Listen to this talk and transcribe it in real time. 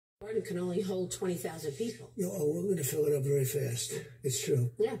garden can only hold 20,000 people. You know, we're going to fill it up very fast. It's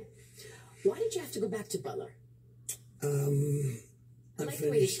true. Yeah. Why did you have to go back to Butler? I like the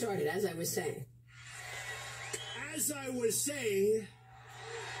way you started, as I was saying. As I was saying...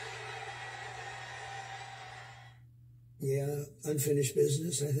 Yeah, unfinished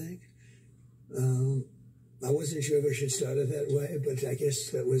business, I think. I wasn't sure if I should start it that way, but I guess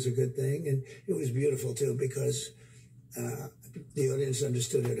that was a good thing. And it was beautiful, too, because the audience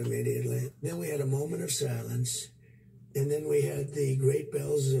understood it immediately. Then we had a moment of silence, and then we had the Great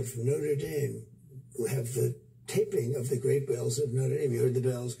Bells of Notre Dame. We have the taping of the Great Bells of Notre Dame. You heard the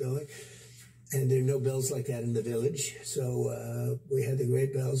bells going, and there are no bells like that in the village. So we had the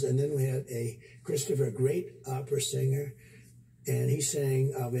Great Bells, and then we had a Christopher, great opera singer, and he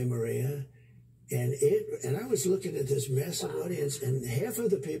sang Ave Maria. And I was looking at this massive audience, and half of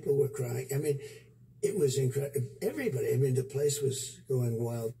the people were crying. I mean, it was incredible. Everybody, I mean, the place was going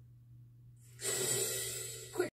wild.